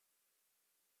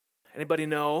Anybody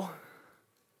know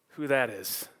who that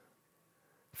is?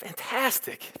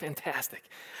 Fantastic.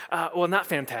 Well, not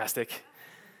fantastic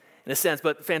in a sense,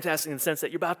 but fantastic in the sense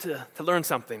that you're about to learn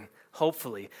something,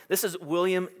 hopefully. This is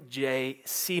William J.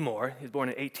 Seymour. He was born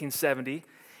in 1870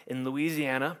 in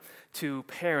Louisiana to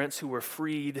parents who were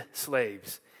freed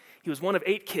slaves. He was one of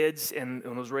 8 kids and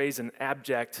was raised in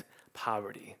abject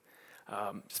poverty.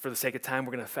 Just for the sake of time,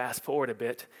 we're going to fast forward a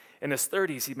bit. In his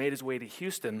 30s, he made his way to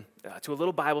Houston to a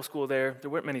little Bible school there. There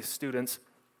weren't many students.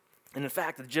 And in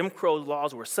fact, the Jim Crow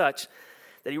laws were such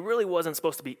that he really wasn't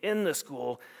supposed to be in the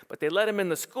school, but they let him in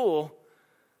the school,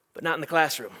 but not in the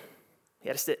classroom. He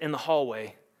had to sit in the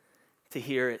hallway to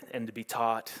hear it and to be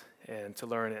taught and to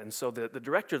learn it. And so the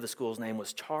director of the school's name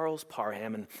was Charles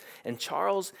Parham, and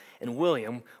Charles and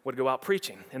William would go out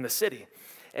preaching in the city.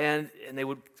 And they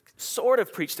would sort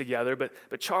of preach together,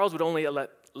 but Charles would only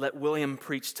let William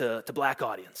preach to black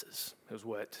audiences, is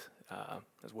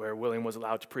where William was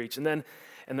allowed to preach. And then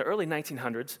in the early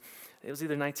 1900s, it was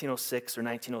either 1906 or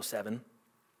 1907,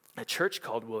 a church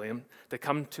called William to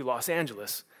come to Los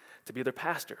Angeles to be their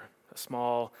pastor, a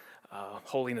small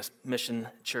holiness mission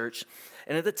church.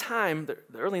 And at the time, the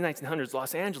early 1900s,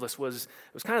 Los Angeles was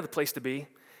kind of the place to be.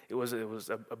 It was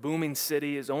a booming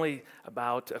city. It was only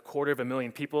about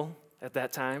 250,000 people at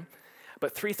that time.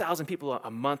 But 3,000 people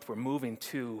a month were moving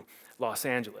to Los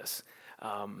Angeles.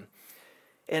 And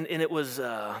it was,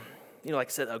 like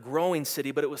I said, a growing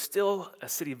city, but it was still a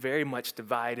city very much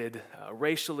divided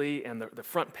racially, and the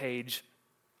front page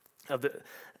of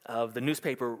the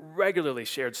newspaper regularly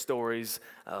shared stories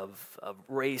of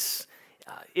race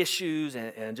issues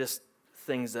and just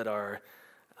things that are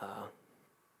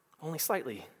only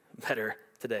slightly better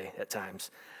today at times.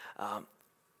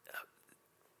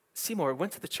 Seymour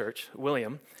went to the church,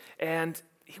 William, and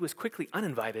he was quickly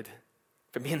uninvited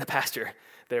from being the pastor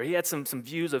there. He had some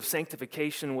views of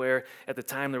sanctification where at the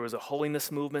time there was a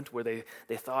holiness movement where they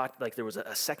thought like there was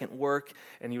a second work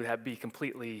and you would have to be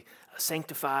completely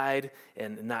sanctified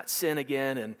and not sin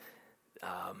again, and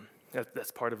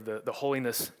that's part of the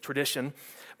holiness tradition.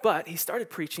 But he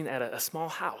started preaching at a small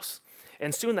house.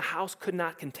 And soon the house could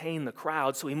not contain the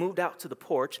crowd, so he moved out to the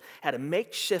porch, had a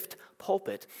makeshift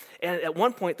pulpit. And at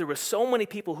one point, there were so many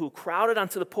people who crowded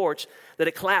onto the porch that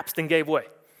it collapsed and gave way.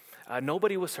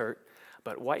 Nobody was hurt,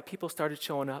 but white people started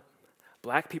showing up.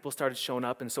 Black people started showing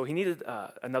up, and so he needed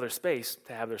another space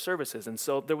to have their services. And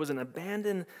so there was an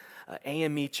abandoned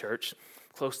AME church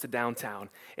close to downtown,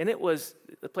 and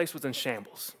the place was in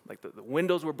shambles. Like the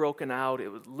windows were broken out, it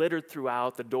was littered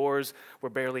throughout, the doors were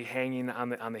barely hanging on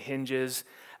the hinges,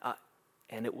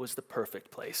 and it was the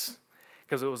perfect place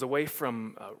because it was away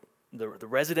from the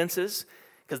residences,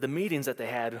 because the meetings that they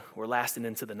had were lasting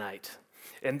into the night.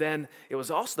 And then it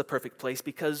was also the perfect place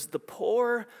because the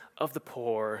poor of the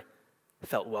poor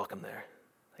felt welcome there.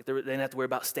 Like they didn't have to worry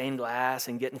about stained glass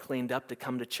and getting cleaned up to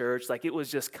come to church. Like it was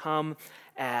just come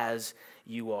as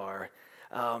you are.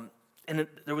 And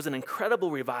there was an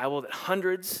incredible revival that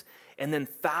hundreds and then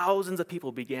thousands of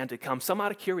people began to come, some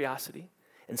out of curiosity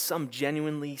and some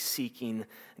genuinely seeking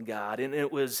God. And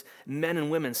it was men and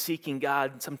women seeking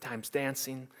God, sometimes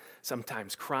dancing,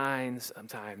 sometimes crying,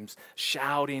 sometimes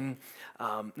shouting.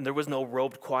 There was no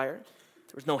robed choir.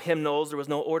 There was no hymnals. There was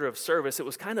no order of service. It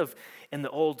was kind of in the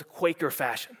old Quaker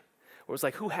fashion, where it was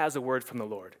like, who has a word from the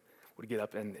Lord would get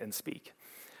up and speak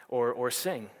or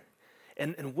sing.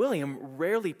 And William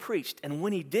rarely preached, and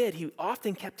when he did, he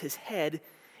often kept his head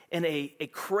in a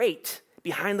crate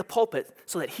behind the pulpit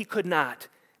so that he could not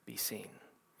be seen.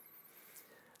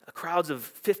 Crowds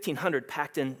of 1,500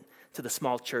 packed into the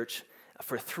small church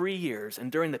for 3 years,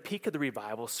 and during the peak of the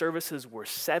revival, services were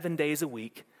 7 days a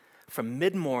week from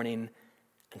mid-morning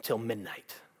until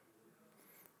midnight.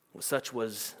 Such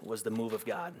was the move of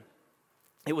God.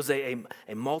 It was a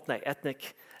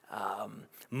multi-ethnic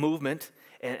movement,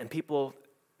 and people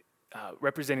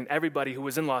representing everybody who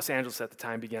was in Los Angeles at the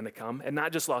time began to come. And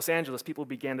not just Los Angeles, people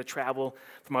began to travel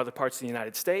from other parts of the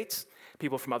United States,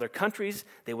 people from other countries.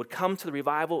 They would come to the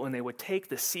revival, and they would take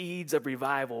the seeds of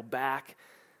revival back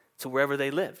to wherever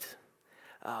they lived.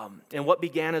 And what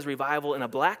began as revival in a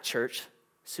black church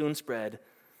soon spread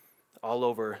all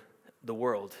over the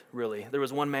world, really. There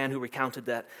was one man who recounted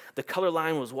that the color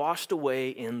line was washed away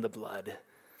in the blood.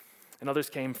 And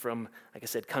others came from, like I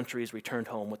said, countries returned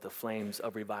home with the flames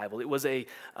of revival. It was a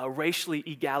racially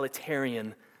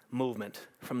egalitarian movement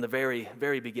from the very,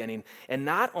 very beginning. And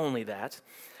not only that,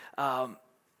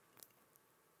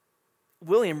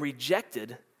 William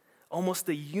rejected almost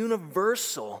the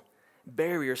universal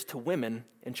barriers to women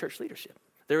in church leadership.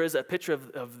 There is a picture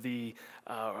of the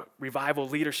revival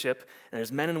leadership, and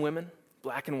there's men and women,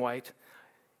 black and white,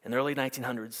 in the early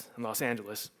 1900s in Los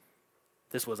Angeles,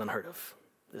 this was unheard of.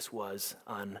 This was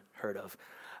unheard of.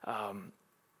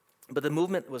 But the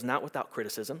movement was not without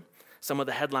criticism. Some of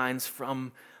the headlines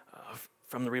from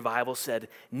the revival said,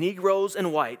 "Negroes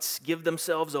and whites give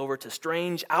themselves over to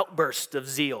strange outbursts of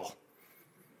zeal."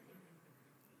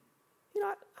 You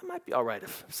know, I might be all right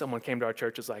if someone came to our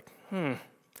church and was like,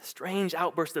 strange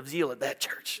outburst of zeal at that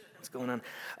church. What's going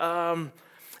on?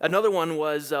 Another one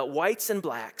was whites and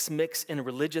blacks mix in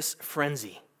religious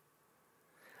frenzy.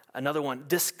 Another one,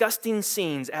 disgusting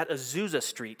scenes at Azusa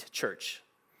Street Church.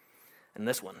 And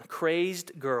this one,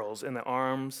 crazed girls in the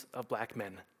arms of black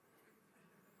men.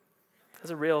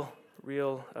 Those are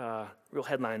real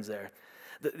headlines there.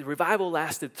 The revival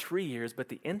lasted 3 years, but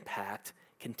the impact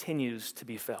continues to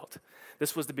be felt.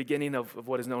 This was the beginning of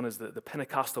what is known as the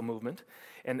Pentecostal movement.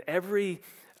 And every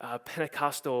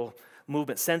Pentecostal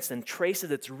movement since then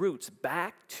traces its roots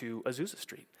back to Azusa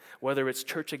Street. Whether it's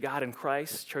Church of God in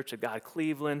Christ, Church of God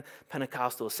Cleveland,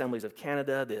 Pentecostal Assemblies of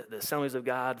Canada, the Assemblies of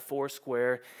God,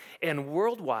 Foursquare, and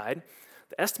worldwide,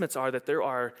 the estimates are that there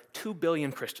are 2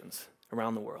 billion Christians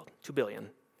around the world, 2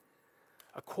 billion.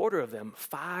 A quarter of them,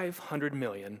 500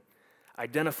 million,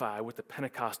 identify with the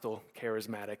Pentecostal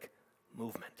charismatic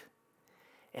movement.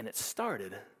 And it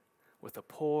started with a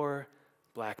poor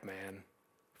black man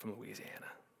from Louisiana.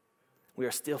 We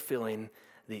are still feeling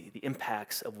the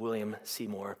impacts of William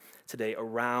Seymour today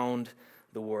around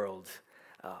the world.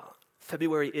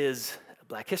 February is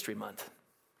Black History Month.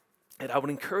 And I would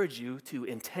encourage you to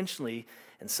intentionally,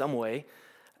 in some way,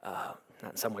 not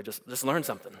in some way, just learn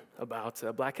something about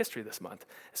Black history this month.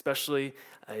 Especially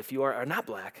if you are not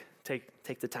Black,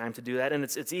 take the time to do that. And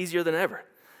it's easier than ever.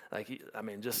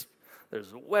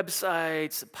 There's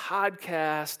websites,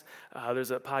 podcast.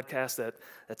 There's a podcast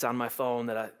that's on my phone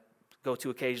that I go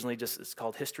to occasionally. It's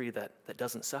called History That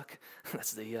Doesn't Suck.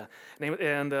 That's the name.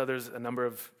 And there's a number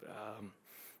of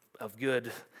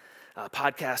good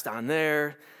podcasts on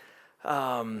there.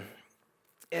 And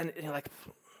you're like,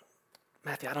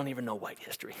 Matthew, I don't even know white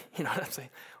history. You know what I'm saying?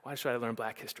 Why should I learn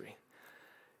Black history?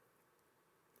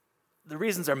 The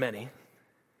reasons are many,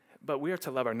 but we are to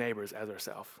love our neighbors as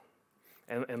ourselves.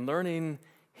 And learning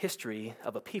history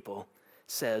of a people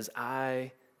says,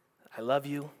 I love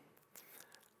you.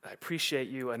 I appreciate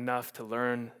you enough to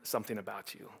learn something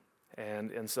about you.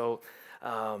 And so,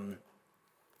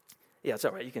 it's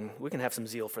all right. We can have some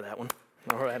zeal for that one.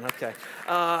 All right, okay.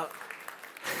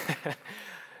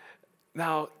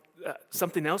 Now,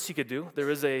 something else you could do, there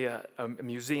is a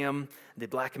museum, the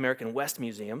Black American West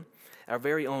Museum. Our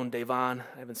very own Davon,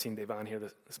 I haven't seen Davon here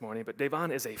this morning, but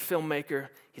Davon is a filmmaker,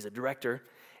 he's a director,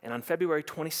 and on February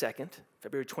 22nd,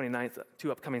 February 29th,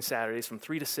 2 upcoming Saturdays from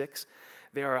 3 to 6,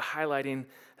 they are highlighting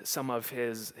some of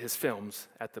his films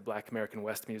at the Black American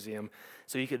West Museum.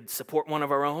 So you could support one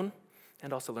of our own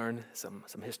and also learn some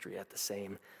history at the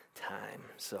same time.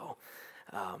 So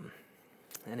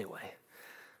anyway,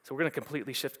 so we're going to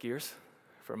completely shift gears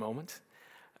for a moment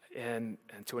and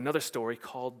to another story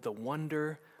called The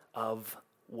Wonder of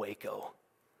Waco.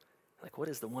 Like, what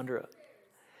is the wonder of?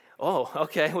 Oh,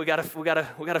 okay. We got a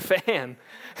fan.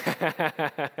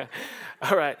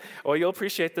 All right. Well, you'll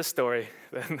appreciate this story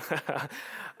then.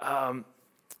 In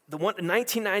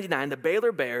 1999, the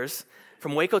Baylor Bears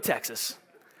from Waco, Texas,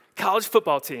 college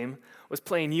football team was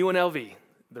playing UNLV,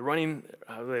 the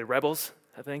Rebels,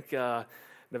 I think,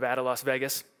 Nevada, Las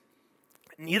Vegas.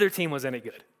 Neither team was any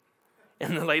good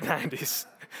in the late 90s.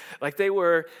 Like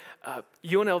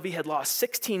UNLV had lost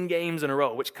 16 games in a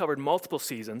row, which covered multiple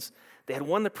seasons. They had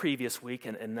won the previous week,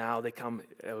 and now it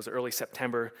was early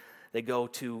September, they go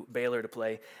to Baylor to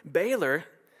play. Baylor,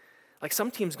 like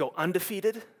some teams go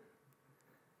undefeated,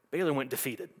 Baylor went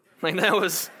defeated. Like that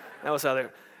was how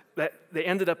they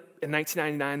ended up in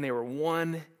 1999, they were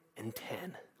 1-10.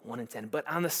 But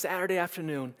on the Saturday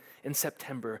afternoon in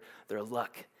September, their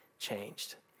luck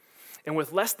changed. And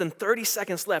with less than 30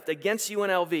 seconds left against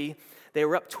UNLV, they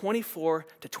were up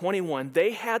 24-21.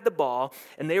 They had the ball,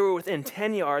 and they were within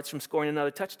 10 yards from scoring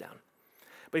another touchdown.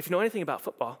 But if you know anything about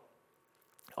football,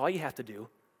 all you have to do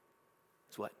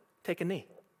is what? Take a knee.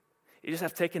 You just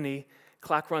have to take a knee,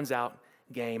 clock runs out,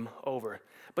 game over.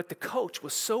 But the coach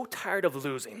was so tired of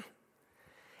losing,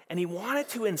 and he wanted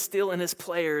to instill in his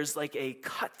players like a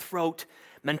cutthroat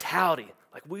mentality.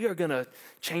 Like, we are going to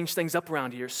change things up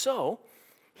around here. So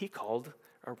he called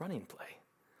a running play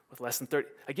with less than 30.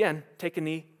 Again, take a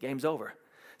knee, game's over.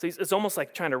 So it's almost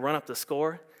like trying to run up the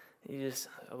score, just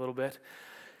a little bit.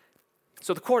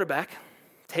 So the quarterback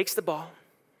takes the ball,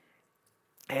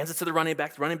 hands it to the running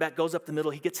back. The running back goes up the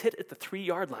middle. He gets hit at the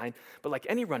 3-yard line. But like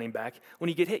any running back, when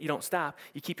you get hit, you don't stop.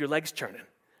 You keep your legs churning,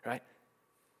 right?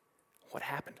 what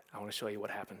happened. I want to show you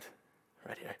what happened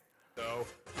right here. So,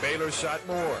 Baylor shot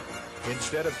more.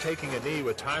 Instead of taking a knee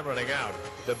with time running out,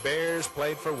 the Bears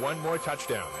played for one more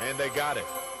touchdown, and they got it.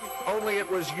 Only it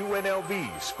was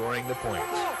UNLV scoring the points.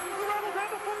 The Rebels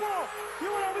have the football.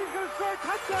 UNLV's going to score a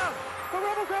touchdown. The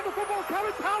Rebels have the football.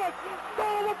 Kevin Talent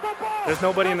stole the football. There's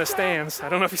nobody in the stands. I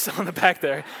don't know if you saw in the back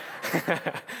there.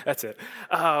 That's it.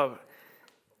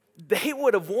 They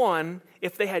would have won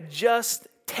if they had just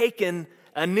taken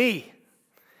a knee.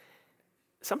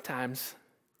 Sometimes,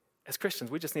 as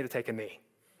Christians, we just need to take a knee.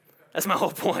 That's my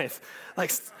whole point.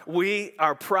 Like,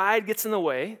 our pride gets in the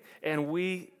way, and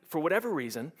we, for whatever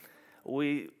reason,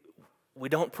 we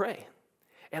don't pray.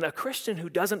 And a Christian who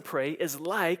doesn't pray is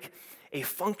like a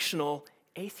functional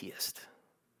atheist.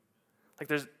 Like,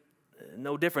 there's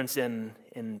no difference in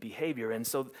behavior. And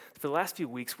so for the last few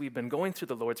weeks, we've been going through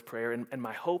the Lord's Prayer, and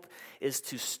my hope is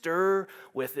to stir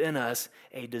within us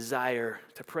a desire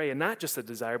to pray, and not just a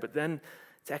desire, but then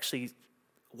to actually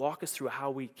walk us through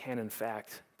how we can, in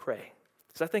fact, pray.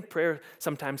 Because I think prayer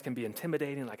sometimes can be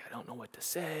intimidating, like I don't know what to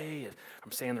say, if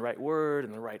I'm saying the right word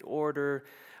in the right order.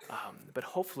 But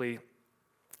hopefully,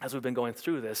 as we've been going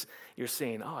through this, you're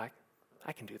seeing, oh,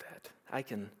 I can do that. I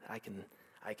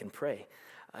can pray.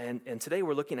 And today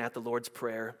we're looking at the Lord's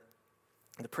Prayer,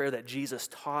 the prayer that Jesus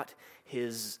taught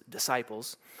his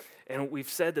disciples. And we've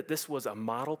said that this was a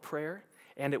model prayer,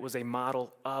 and it was a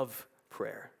model of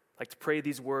prayer. Like to pray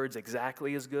these words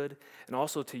exactly as good, and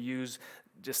also to use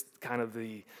just kind of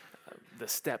the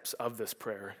steps of this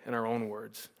prayer in our own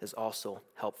words is also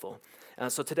helpful.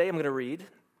 So today I'm going to read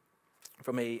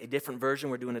from a different version.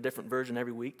 We're doing a different version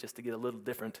every week just to get a little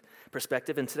different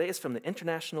perspective. And today is from the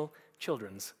International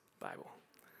Children's Bible.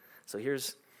 So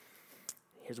here's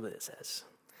what it says.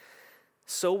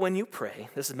 So when you pray,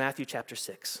 this is Matthew chapter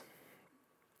 6.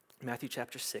 Matthew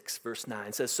chapter 6, verse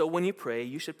 9 says, so when you pray,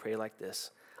 you should pray like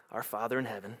this. Our Father in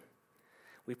heaven,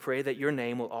 we pray that your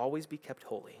name will always be kept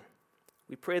holy.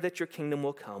 We pray that your kingdom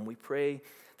will come. We pray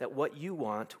that what you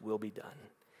want will be done,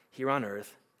 here on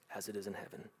earth as it is in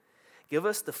heaven. Give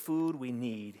us the food we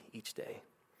need each day.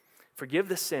 Forgive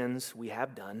the sins we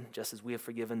have done, just as we have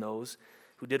forgiven those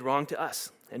who did wrong to us.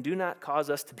 And do not cause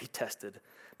us to be tested,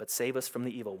 but save us from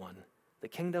the evil one. The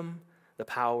kingdom, the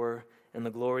power, and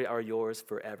the glory are yours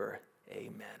forever.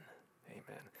 Amen.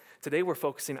 Amen. Today we're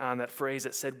focusing on that phrase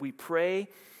that said, we pray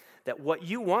that what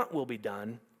you want will be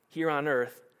done here on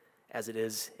earth as it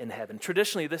is in heaven.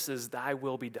 Traditionally, this is thy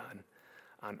will be done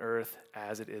on earth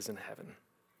as it is in heaven.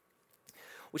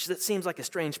 Which that seems like a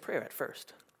strange prayer at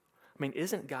first. I mean,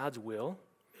 isn't God's will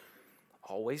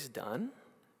always done?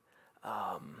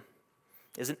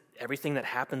 Isn't everything that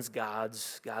happens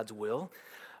God's will?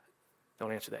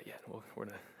 Don't answer that yet. We're going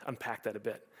to unpack that a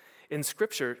bit. In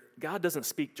Scripture, God doesn't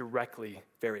speak directly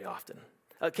very often.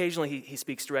 Occasionally, he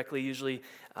speaks directly. Usually,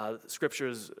 Scripture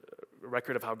is a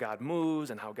record of how God moves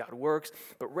and how God works,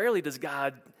 but rarely does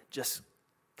God just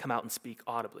come out and speak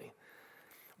audibly.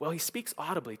 Well, he speaks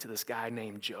audibly to this guy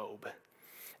named Job.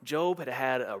 Job had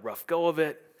had a rough go of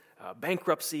it,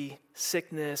 bankruptcy,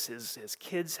 sickness, his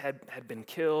kids had been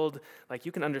killed. Like,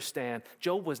 you can understand,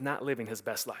 Job was not living his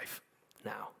best life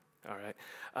now, all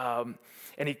right?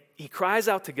 And he cries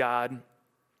out to God,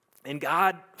 and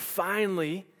God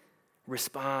finally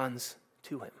responds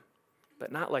to him,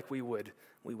 but not like we would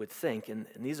think. And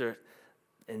these are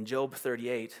in Job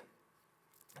 38.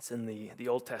 It's in the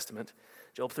Old Testament.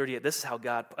 Job 38, this is how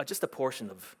God, just a portion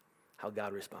of how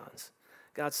God responds.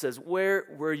 God says, where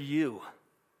were you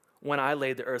when I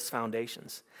laid the earth's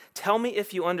foundations? Tell me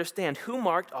if you understand. Who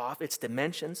marked off its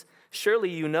dimensions? Surely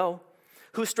you know.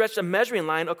 Who stretched a measuring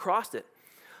line across it?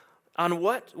 On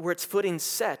what were its footings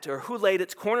set? Or who laid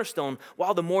its cornerstone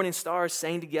while the morning stars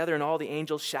sang together and all the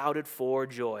angels shouted for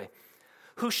joy?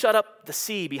 Who shut up the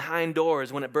sea behind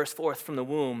doors when it burst forth from the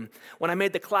womb? When I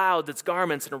made the clouds its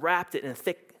garments and wrapped it in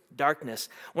thick darkness,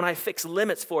 when I fixed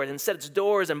limits for it and set its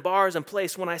doors and bars in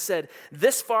place, when I said,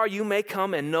 this far you may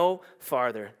come and no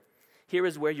farther. Here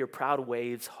is where your proud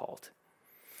waves halt.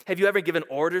 Have you ever given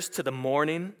orders to the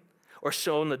morning or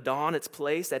shown the dawn its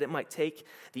place that it might take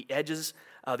the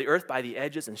earth by the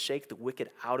edges and shake the wicked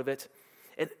out of it?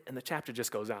 And the chapter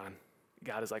just goes on.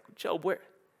 God is like, Job, what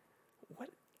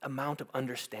amount of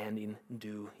understanding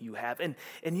do you have? And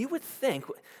you would think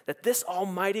that this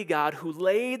almighty God who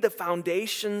laid the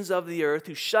foundations of the earth,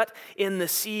 who shut in the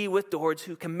sea with doors,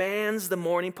 who commands the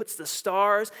morning, puts the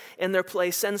stars in their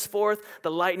place, sends forth the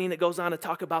lightning. It goes on to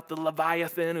talk about the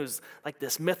Leviathan, who's like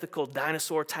this mythical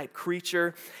dinosaur type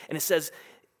creature. And it says,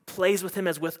 plays with him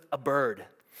as with a bird.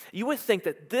 You would think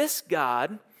that this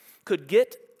God could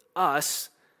get us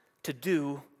to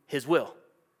do his will.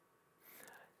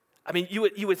 I mean,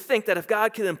 you would think that if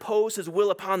God could impose his will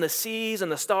upon the seas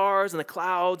and the stars and the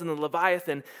clouds and the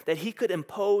Leviathan, that he could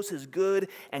impose his good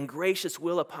and gracious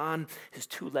will upon his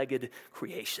two-legged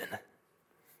creation.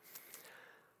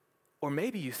 Or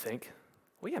maybe you think,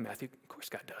 well, yeah, Matthew, of course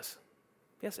God does.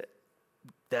 Yes,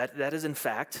 that is in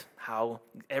fact how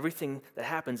everything that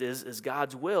happens is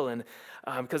God's will. And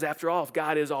because after all, if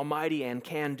God is almighty and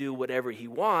can do whatever he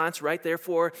wants, right,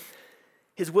 therefore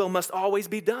his will must always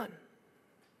be done.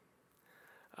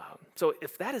 So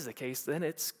if that is the case, then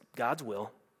it's God's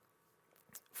will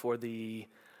for the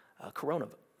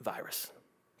coronavirus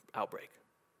outbreak.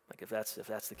 Like if that's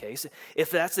the case. If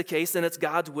that's the case, then it's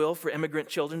God's will for immigrant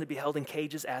children to be held in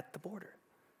cages at the border.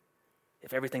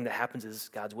 If everything that happens is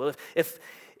God's will. If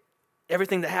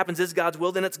everything that happens is God's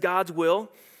will, then it's God's will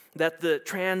that the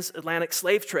transatlantic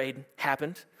slave trade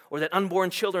happened, or that unborn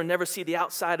children never see the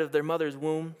outside of their mother's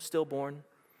womb, stillborn,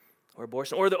 or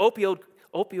abortion, or the opioid,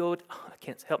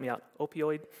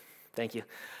 thank you,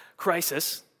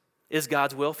 crisis is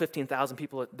God's will. 15,000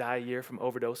 people die a year from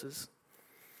overdoses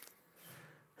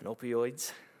and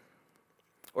opioids.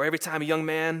 Or every time a young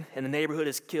man in the neighborhood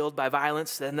is killed by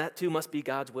violence, then that too must be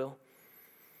God's will.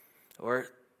 Or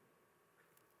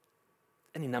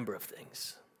any number of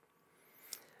things.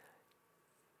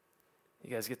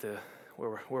 You guys get to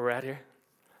where we're at here?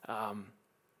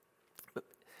 But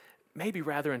maybe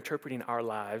rather interpreting our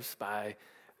lives by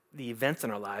the events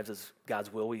in our lives as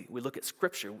God's will, we look at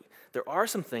Scripture. There are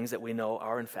some things that we know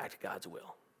are in fact God's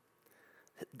will.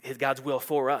 God's will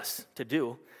for us to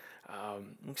do.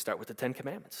 We can start with the Ten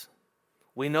Commandments.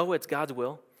 We know it's God's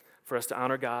will for us to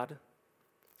honor God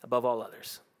above all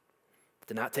others,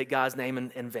 to not take God's name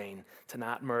in vain, to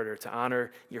not murder, to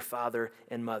honor your father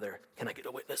and mother. Can I get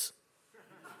a witness?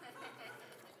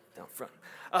 Down front.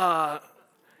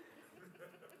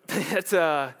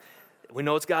 We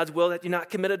know it's God's will that you not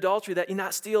commit adultery, that you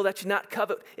not steal, that you not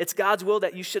covet. It's God's will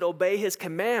that you should obey his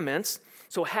commandments.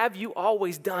 So have you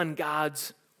always done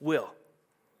God's will?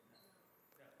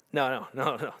 No,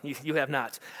 you have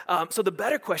not. So the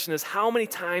better question is, how many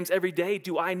times every day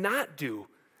do I not do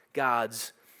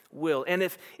God's will? And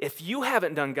if you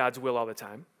haven't done God's will all the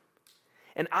time,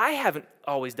 and I haven't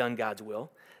always done God's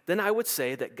will, then I would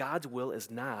say that God's will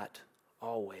is not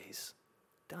always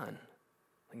done.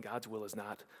 And God's will is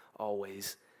not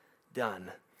always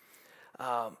done.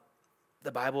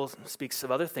 The Bible speaks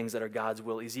of other things that are God's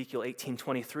will. Ezekiel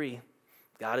 18:23,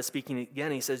 God is speaking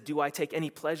again. He says, "Do I take any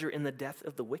pleasure in the death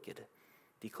of the wicked,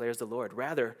 declares the Lord.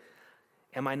 Rather,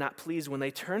 am I not pleased when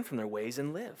they turn from their ways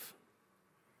and live?"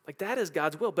 Like that is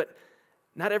God's will, but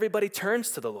not everybody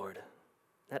turns to the Lord.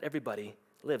 Not everybody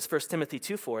lives. 1 Timothy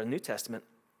 2:4 in the New Testament,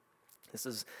 this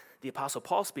is the Apostle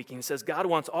Paul speaking. He says, God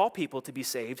wants all people to be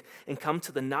saved and come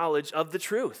to the knowledge of the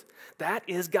truth. That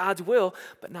is God's will,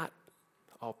 but not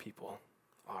all people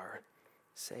are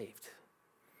saved.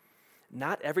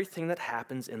 Not everything that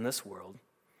happens in this world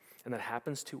and that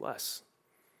happens to us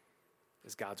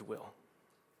is God's will.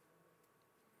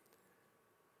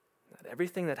 Not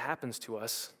everything that happens to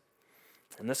us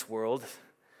in this world,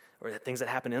 or the things that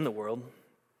happen in the world,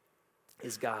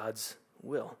 is God's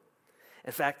will.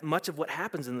 In fact, much of what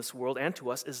happens in this world and to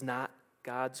us is not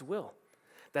God's will.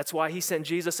 That's why he sent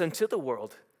Jesus into the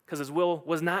world, because his will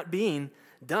was not being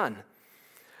done.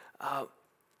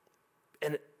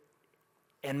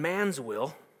 And man's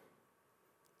will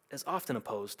is often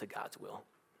opposed to God's will.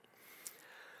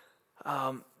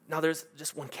 Now, there's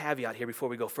just one caveat here before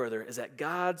we go further, is that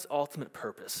God's ultimate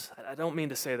purpose, I don't mean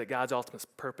to say that God's ultimate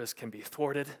purpose can be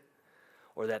thwarted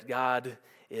or that God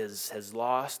has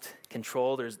lost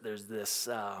control. There's this,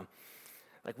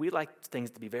 we like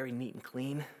things to be very neat and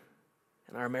clean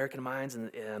in our American minds,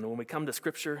 and when we come to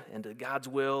Scripture and to God's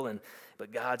will,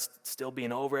 but God's still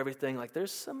being over everything, like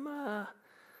there's some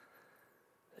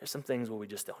things where we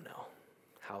just don't know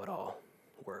how it all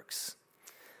works.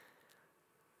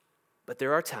 But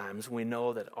there are times when we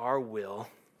know that our will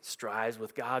strives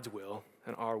with God's will,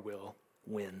 and our will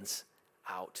wins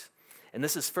out. And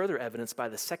this is further evidenced by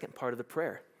the second part of the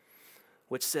prayer,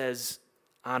 which says,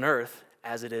 on earth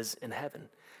as it is in heaven.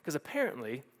 Because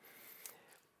apparently,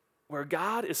 where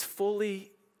God is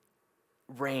fully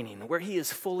reigning, where he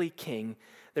is fully king,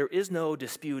 there is no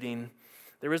disputing,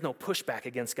 there is no pushback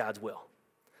against God's will.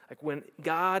 Like when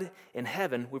God in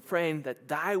heaven, we're praying that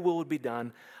thy will would be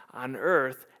done on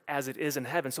earth as it is in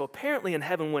heaven. So apparently in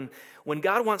heaven, when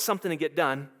God wants something to get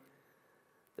done,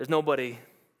 there's nobody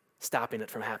stopping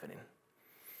it from happening.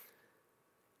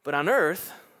 But on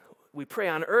earth, we pray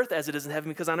on earth as it is in heaven,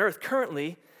 because on earth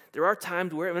currently, there are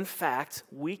times where, in fact,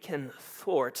 we can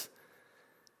thwart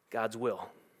God's will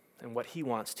and what he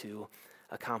wants to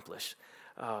accomplish.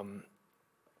 And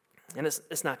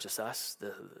it's not just us.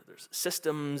 There's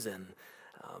systems, and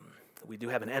we do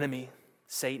have an enemy,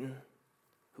 Satan,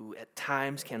 who at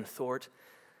times can thwart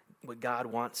what God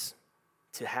wants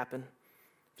to happen,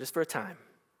 just for a time.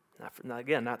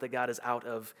 Not that God is out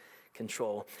of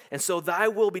control. And so thy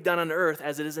will be done on earth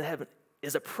as it is in heaven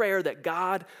is a prayer that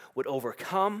God would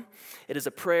overcome. It is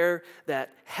a prayer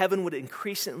that heaven would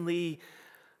increasingly,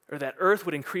 or that earth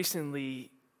would increasingly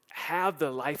have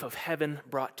the life of heaven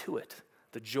brought to it,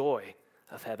 the joy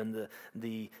of heaven,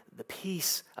 the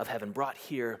peace of heaven brought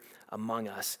here among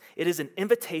us. It is an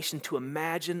invitation to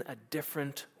imagine a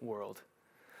different world,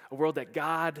 a world that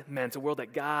God meant, a world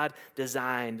that God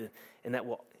designed, and that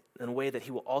will, in a way that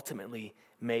he will ultimately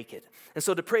make it. And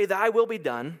so to pray thy will be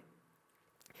done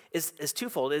is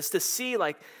twofold. It's to see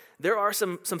like there are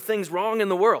some things wrong in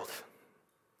the world.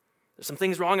 There's some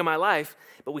things wrong in my life,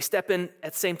 but we step in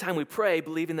at the same time we pray,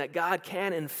 believing that God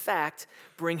can, in fact,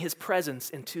 bring his presence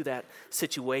into that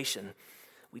situation.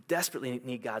 We desperately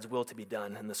need God's will to be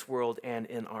done in this world and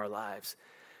in our lives.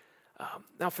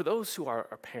 Now, for those who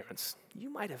are parents, you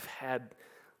might have had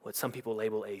what some people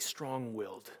label a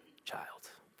strong-willed child.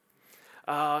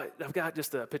 I've got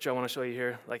just a picture I want to show you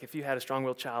here. Like if you had a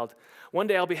strong-willed child, one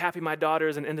day I'll be happy my daughter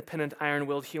is an independent,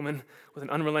 iron-willed human with an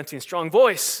unrelenting, strong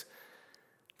voice.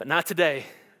 But not today.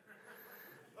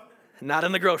 Not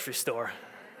in the grocery store.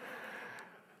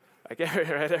 Like,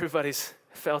 right, everybody's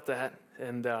felt that,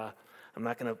 and I'm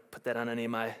not going to put that on any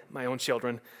of my own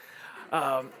children.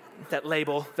 That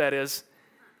label, that is.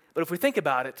 But if we think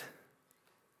about it,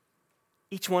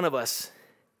 each one of us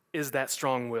is that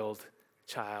strong-willed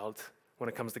child when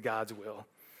it comes to God's will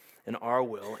and our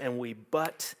will, and we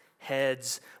butt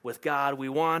heads with God. We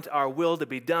want our will to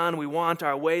be done. We want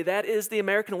our way. That is the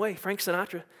American way. Frank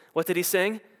Sinatra, what did he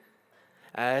sing?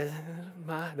 There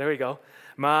we go.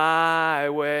 My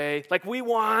way. Like we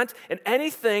want, and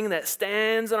anything that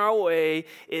stands in our way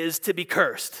is to be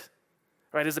cursed.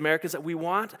 Right, as Americans, we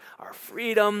want our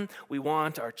freedom, we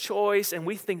want our choice, and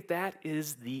we think that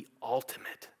is the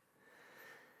ultimate.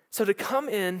 So to come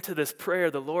into this prayer,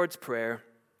 the Lord's Prayer,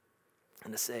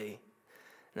 and to say,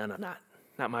 no,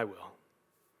 not my will,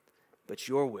 but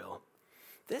your will.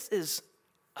 This is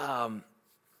not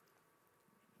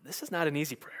an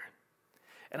easy prayer.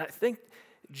 And I think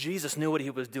Jesus knew what he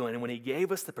was doing when he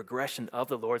gave us the progression of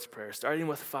the Lord's Prayer, starting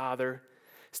with Father,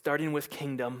 starting with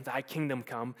kingdom, thy kingdom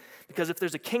come. Because if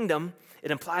there's a kingdom,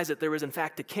 it implies that there is in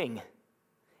fact a king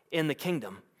in the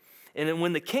kingdom. And then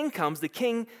when the king comes, the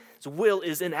king's will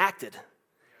is enacted.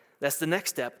 That's the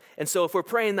next step. And so if we're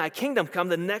praying thy kingdom come,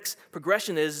 the next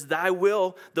progression is thy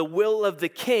will, the will of the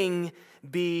king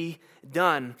be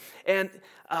done. And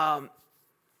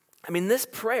this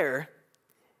prayer,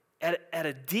 at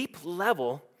a deep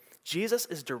level, Jesus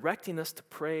is directing us to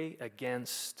pray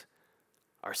against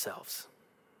ourselves.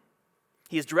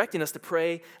 He is directing us to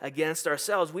pray against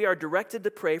ourselves. We are directed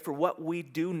to pray for what we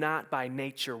do not by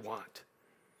nature want.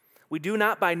 We do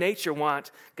not by nature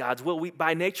want God's will.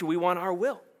 By nature, we want our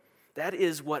will. That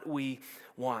is what we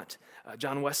want.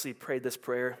 John Wesley prayed this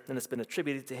prayer, and it's been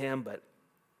attributed to him, but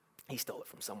he stole it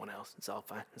from someone else. It's all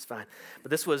fine. It's fine.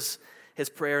 But this was his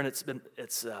prayer, and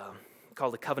it's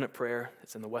called the covenant prayer.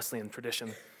 It's in the Wesleyan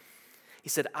tradition. He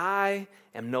said, I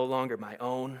am no longer my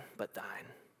own, but thine.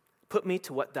 Put me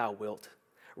to what thou wilt.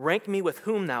 Rank me with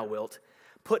whom thou wilt.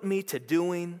 Put me to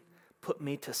doing, put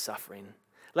me to suffering.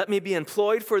 Let me be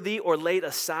employed for thee or laid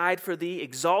aside for thee,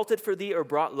 exalted for thee or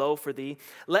brought low for thee.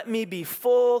 Let me be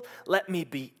full, let me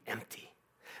be empty.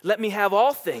 Let me have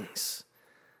all things,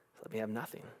 let me have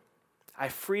nothing. I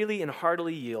freely and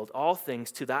heartily yield all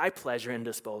things to thy pleasure and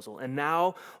disposal. And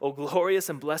now, O glorious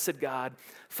and blessed God,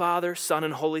 Father, Son,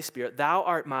 and Holy Spirit, thou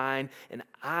art mine, and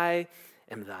I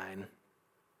am thine.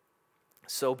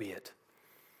 So be it.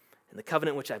 And the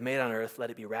covenant which I've made on earth,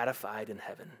 let it be ratified in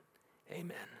heaven.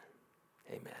 Amen.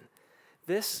 Amen.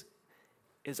 This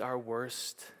is our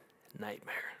worst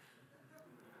nightmare.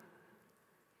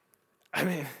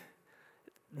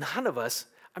 None of us,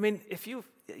 if you've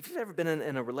ever been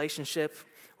in a relationship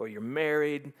or you're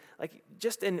married, like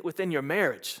just within your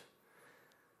marriage,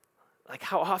 like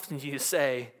how often do you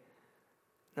say,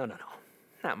 no,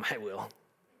 not my will.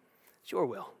 It's your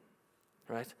will,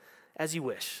 right? As you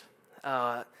wish.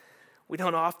 We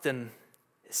don't often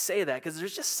say that because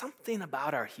there's just something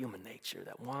about our human nature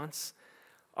that wants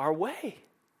our way.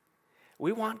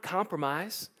 We want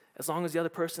compromise as long as the other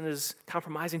person is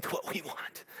compromising to what we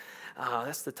want.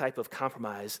 That's the type of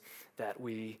compromise that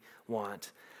we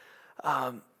want.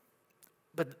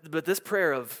 But this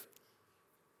prayer of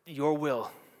your will,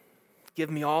 give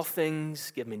me all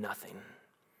things, give me nothing.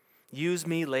 Use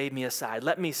me, lay me aside.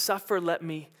 Let me suffer, let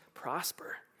me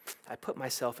prosper. I put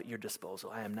myself at your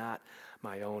disposal. I am not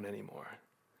my own anymore.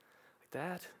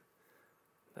 Like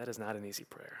that is not an easy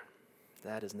prayer.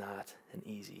 That is not an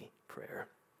easy prayer.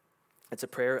 It's a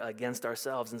prayer against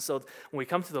ourselves. And so when we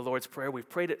come to the Lord's Prayer, we've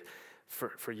prayed it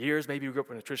for years. Maybe you grew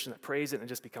up in a tradition that prays it and it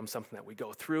just becomes something that we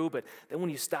go through. But then when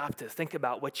you stop to think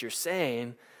about what you're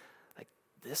saying, like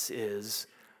this is,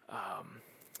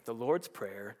 the Lord's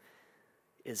Prayer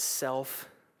is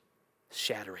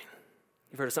self-shattering.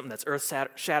 You've heard of something that's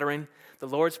earth-shattering? The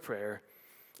Lord's Prayer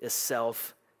is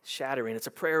self-shattering. It's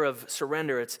a prayer of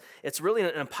surrender. It's really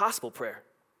an impossible prayer.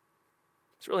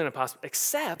 It's really an impossible,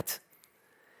 except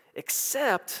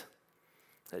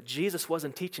that Jesus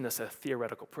wasn't teaching us a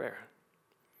theoretical prayer.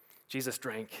 Jesus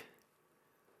drank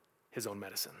his own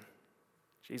medicine.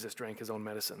 Jesus drank his own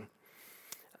medicine.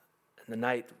 The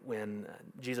night when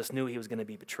Jesus knew he was going to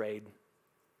be betrayed,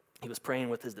 he was praying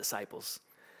with his disciples.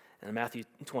 And in Matthew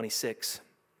 26,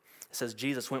 it says,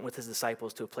 Jesus went with his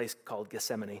disciples to a place called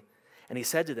Gethsemane, and he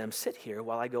said to them, sit here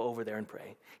while I go over there and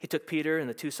pray. He took Peter and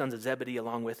the two sons of Zebedee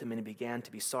along with him, and he began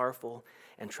to be sorrowful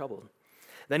and troubled.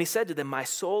 Then he said to them, my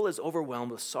soul is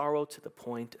overwhelmed with sorrow to the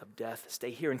point of death.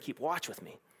 Stay here and keep watch with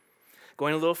me.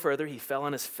 Going a little further, he fell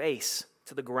on his face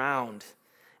to the ground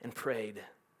and prayed.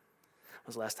 When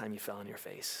was the last time you fell on your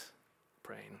face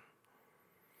praying?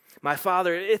 My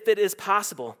Father, if it is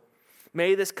possible,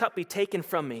 may this cup be taken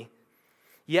from me,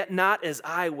 yet not as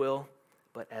I will,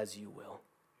 but as you will.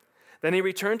 Then he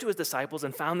returned to his disciples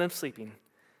and found them sleeping.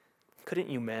 Couldn't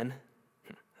you men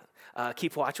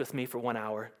keep watch with me for 1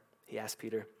 hour? He asked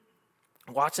Peter.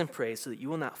 Watch and pray so that you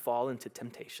will not fall into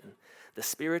temptation. The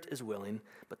spirit is willing,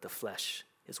 but the flesh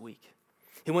is weak.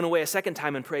 He went away a second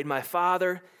time and prayed, my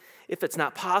Father, if it's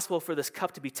not possible for this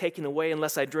cup to be taken away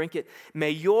unless I drink it,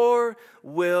 may your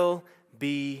will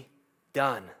be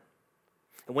done.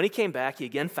 And when he came back, he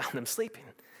again found them sleeping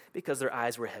because their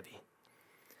eyes were heavy.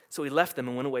 So he left them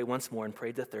and went away once more and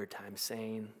prayed the third time,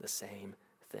 saying the same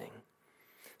thing.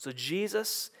 So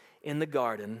Jesus in the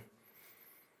garden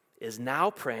is now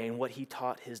praying what he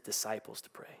taught his disciples to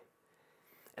pray.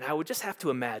 And I would just have to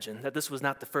imagine that this was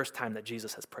not the first time that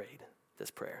Jesus has prayed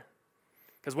this prayer.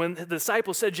 Because when the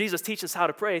disciples said, Jesus, teach us how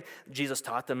to pray, Jesus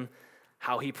taught them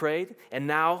how he prayed. And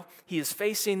now he is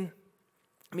facing,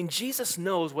 Jesus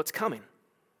knows what's coming.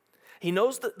 He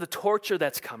knows the torture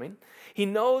that's coming. He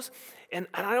knows, and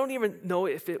I don't even know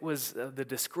if it was the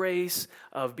disgrace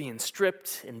of being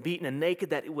stripped and beaten and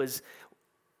naked that was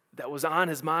on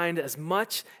his mind as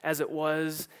much as it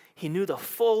was, he knew the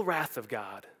full wrath of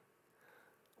God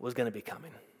was going to be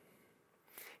coming.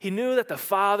 He knew that the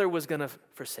Father was going to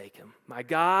forsake him. My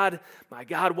God,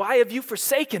 why have you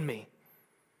forsaken me?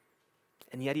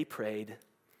 And yet he prayed,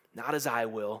 not as I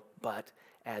will, but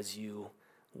as you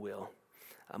will.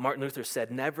 Martin Luther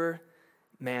said, never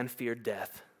man feared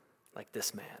death like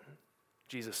this man.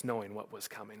 Jesus knowing what was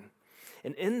coming.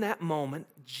 And in that moment,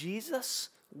 Jesus'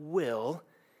 will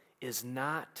is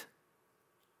not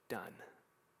done.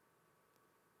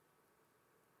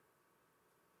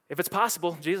 If it's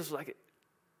possible, Jesus was like,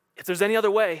 if there's any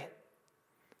other way,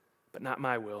 but not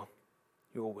my will,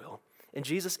 your will. And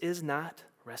Jesus is not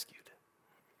rescued.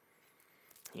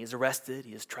 He is arrested,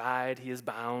 he is tried, he is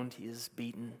bound, he is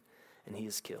beaten, and he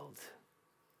is killed.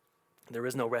 There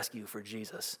is no rescue for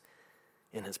Jesus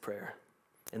in his prayer.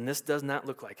 And this does not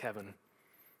look like heaven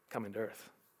coming to earth.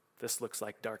 This looks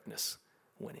like darkness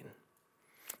winning.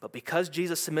 But because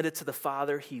Jesus submitted to the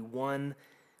Father, he won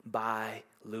by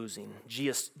losing.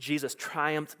 Jesus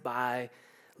triumphed by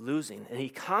losing. And he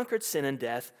conquered sin and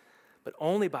death, but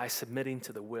only by submitting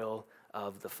to the will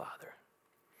of the Father.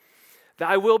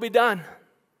 Thy will be done.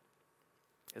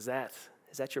 Is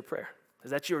that your prayer? Is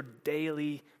that your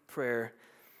daily prayer?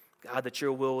 God, that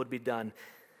your will would be done.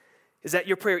 Is that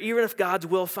your prayer, even if God's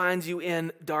will finds you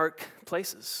in dark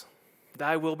places?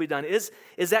 Thy will be done. Is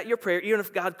that your prayer, even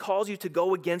if God calls you to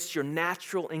go against your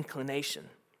natural inclination?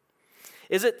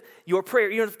 Is it your prayer,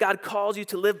 even if God calls you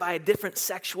to live by a different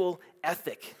sexual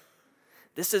ethic?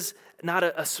 This is not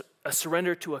a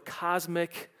surrender to a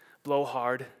cosmic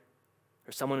blowhard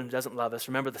or someone who doesn't love us.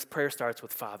 Remember, this prayer starts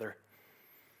with Father.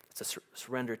 It's a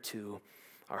surrender to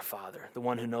our Father, the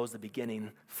one who knows the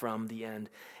beginning from the end.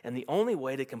 And the only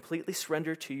way to completely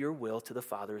surrender to your will to the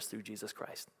Father is through Jesus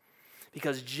Christ.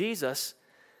 Because Jesus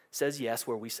says yes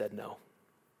where we said no.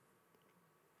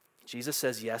 Jesus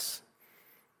says yes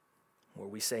where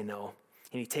we say no.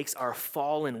 And he takes our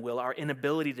fallen will, our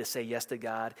inability to say yes to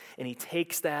God, and he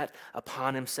takes that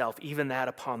upon himself, even that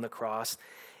upon the cross.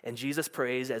 And Jesus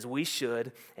prays as we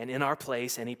should and in our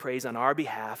place, and he prays on our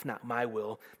behalf, not my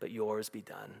will, but yours be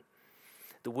done.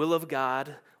 The will of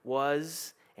God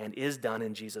was and is done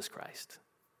in Jesus Christ,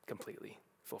 completely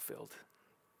fulfilled.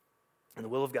 And the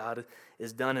will of God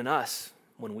is done in us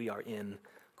when we are in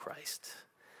Christ.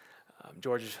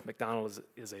 George MacDonald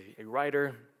is a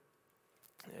writer,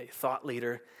 a thought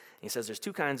leader, and he says there's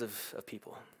two kinds of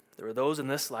people. There are those in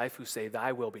this life who say,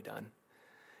 thy will be done,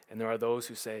 and there are those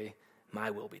who say, my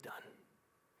will be done.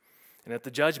 And at the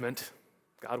judgment,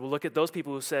 God will look at those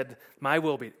people who said, my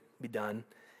will be done,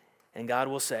 and God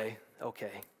will say,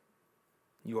 okay,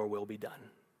 your will be done.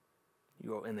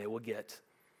 And they will get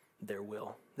their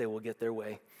will. They will get their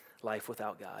way, life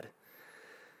without God.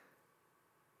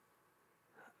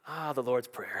 The Lord's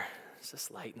Prayer. It's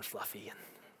just light and fluffy and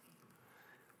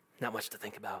not much to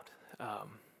think about.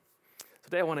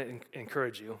 Today I want to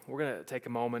encourage you. We're going to take a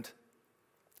moment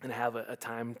and have a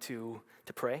time to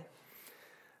pray,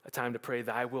 a time to pray,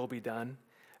 thy will be done.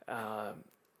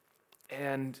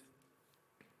 And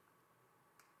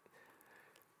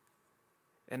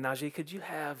Najee, could you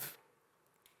have,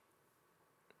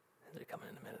 they're coming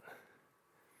in a minute.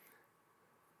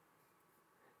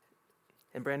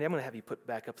 And Brandy, I'm going to have you put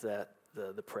back up the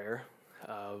prayer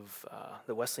of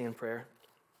the Wesleyan prayer.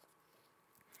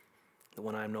 The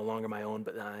one, I am no longer my own,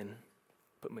 but thine.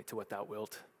 Put me to what thou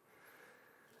wilt.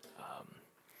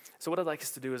 So what I'd like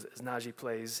us to do as Najee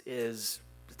plays is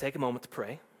to take a moment to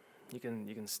pray. You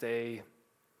can stay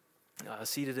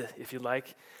seated if you'd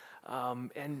like,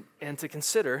 and to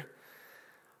consider,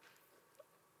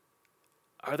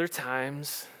 are there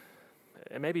times,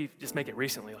 and maybe just make it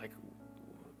recently, like,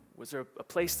 was there a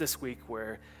place this week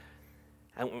where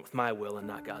I went with my will and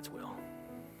not God's will,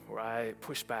 where I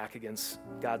pushed back against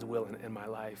God's will in my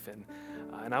life?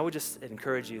 And I would just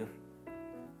encourage you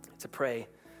to pray,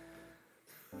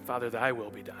 Father, thy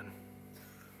will be done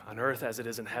on earth as it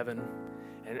is in heaven.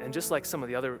 And just like some of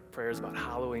the other prayers about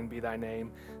hallowing be thy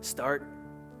name, start,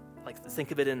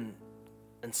 think of it in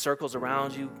circles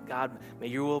around you. God, may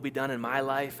your will be done in my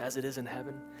life as it is in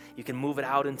heaven. You can move it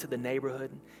out into the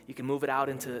neighborhood. You can move it out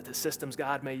into the systems.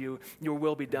 God, may your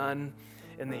will be done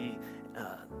in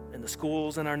the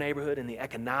schools in our neighborhood, in the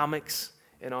economics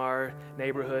in our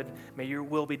neighborhood. May your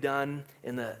will be done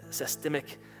in the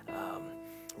systemic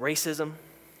racism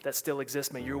that still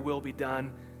exists. May your will be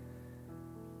done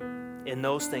in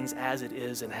those things as it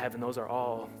is in heaven. Those are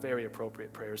all very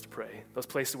appropriate prayers to pray. Those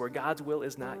places where God's will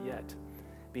is not yet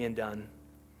being done,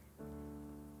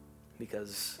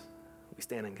 because we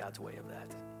stand in God's way of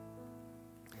that.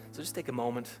 So just take a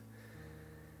moment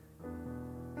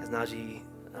as Najee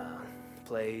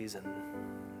plays and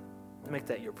make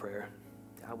that your prayer.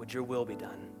 God, would your will be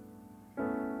done?